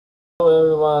Hello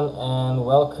everyone and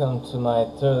welcome to my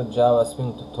third Java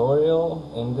Swing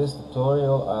tutorial. In this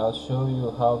tutorial I'll show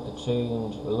you how to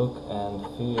change look and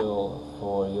feel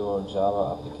for your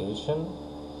Java application.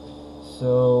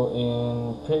 So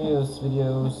in previous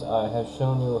videos I have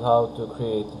shown you how to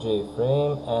create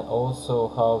JFrame and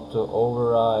also how to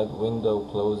override window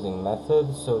closing method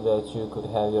so that you could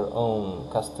have your own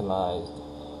customized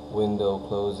window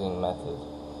closing method.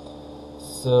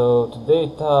 So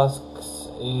today's tasks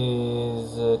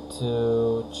is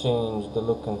to change the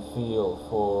look and feel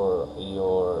for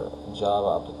your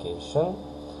Java application.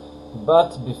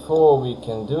 But before we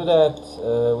can do that,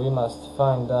 we must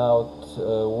find out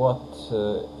what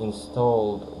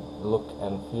installed look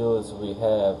and feels we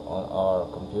have on our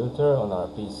computer, on our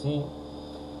PC.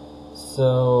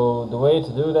 So the way to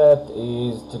do that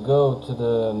is to go to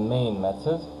the main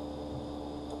method,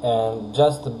 and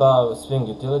just above Swing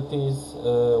Utilities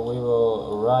we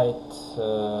will write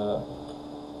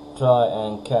try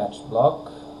and catch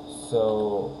block.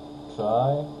 So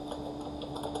try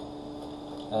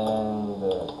and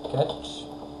catch.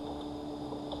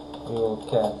 We will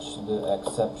catch the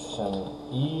exception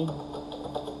E,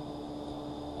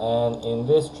 and in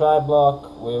this try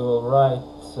block we will write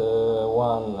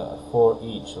one for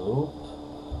each loop.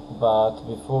 But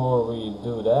before we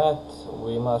do that,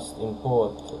 we must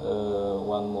import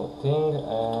one more thing,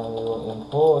 and we will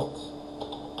import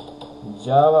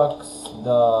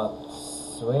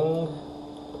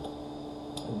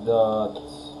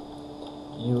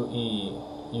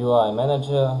javax.swing.ui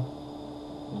manager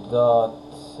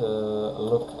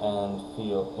look and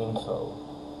feel info.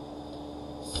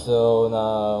 So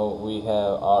now we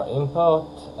have our import,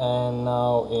 and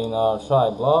now in our try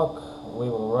block we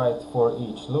will write for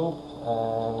each loop,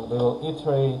 and we will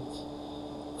iterate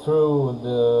through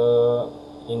the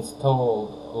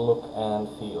installed look and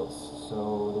feels.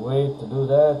 So the way to do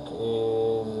that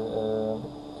is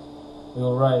we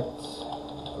will write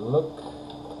look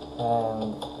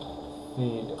and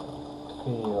feel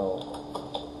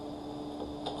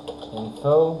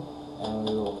info, and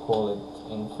we will call it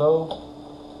info.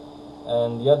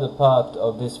 And the other part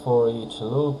of this for each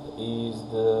loop is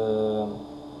the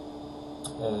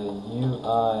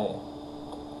UI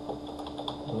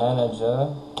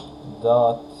manager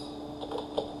dot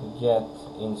get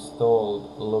installed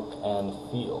look and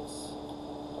feels.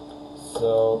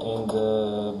 So in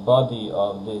the body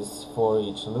of this for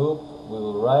each loop we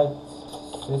will write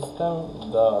system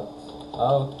dot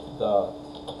out dot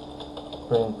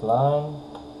println,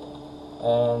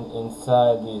 and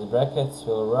inside these brackets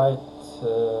we'll write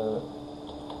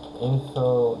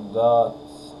info dot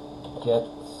get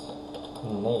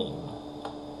name.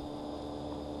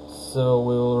 So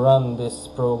we will run this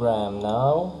program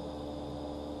now.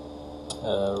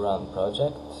 Run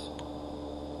project,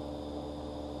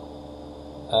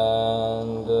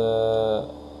 and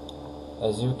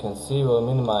as you can see, we'll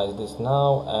minimize this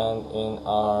now, and in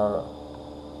our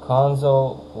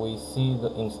console we see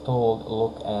the installed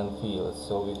look and feel.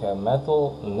 So we have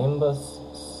Metal, Nimbus,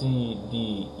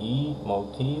 CDE,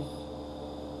 Motif,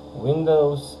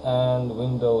 Windows, and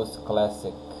Windows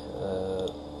Classic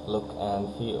look and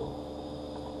feel.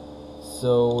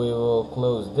 So we will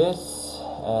close this,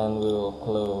 and we will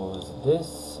close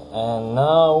this, and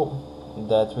now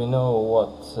that we know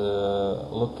what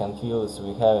look and feels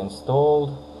we have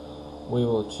installed, we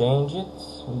will change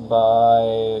it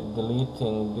by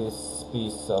deleting this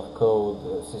piece of code,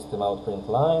 system out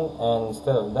println, and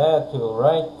instead of that we will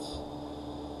write,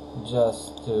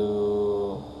 just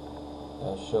to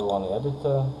show on the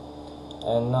editor,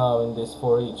 and now in this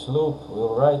for each loop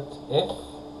we'll write if,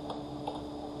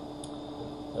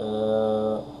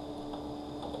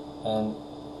 and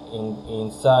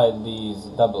inside these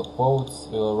double quotes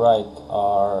we'll write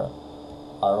our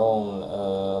own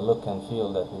look and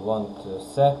feel that we want to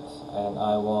set, and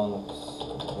I want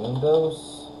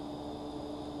Windows,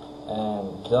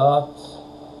 and dot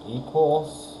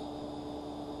equals,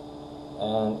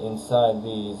 and inside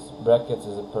these brackets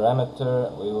as a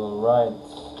parameter we will write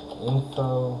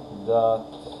info dot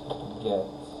get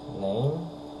name,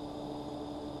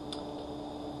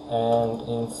 and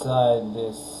inside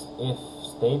this if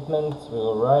statement we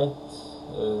will write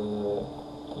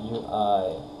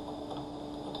UI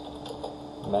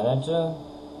manager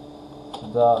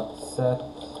dot set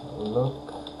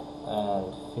look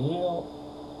and feel,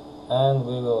 and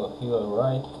we will here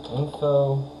write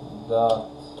info dot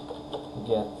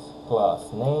get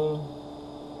class name,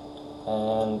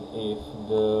 and if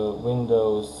the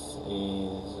Windows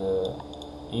is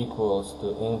equals to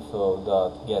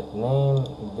info.getName,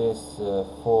 this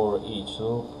for each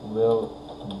loop will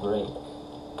break.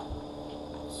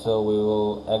 so we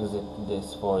will exit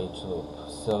this for each loop.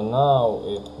 So now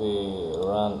if we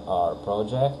run our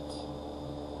project,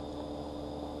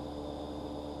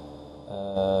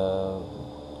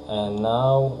 and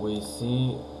now we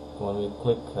see when we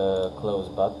click close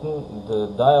button, the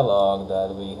dialog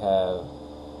that we have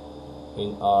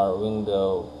in our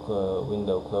window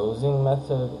closing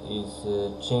method is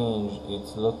change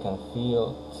its look and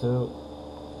feel to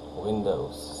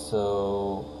Windows.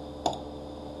 So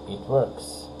it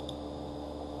works.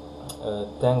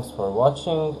 Thanks for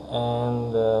watching,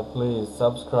 and please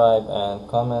subscribe and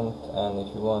comment, and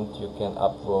if you want you can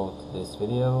upvote this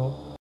video.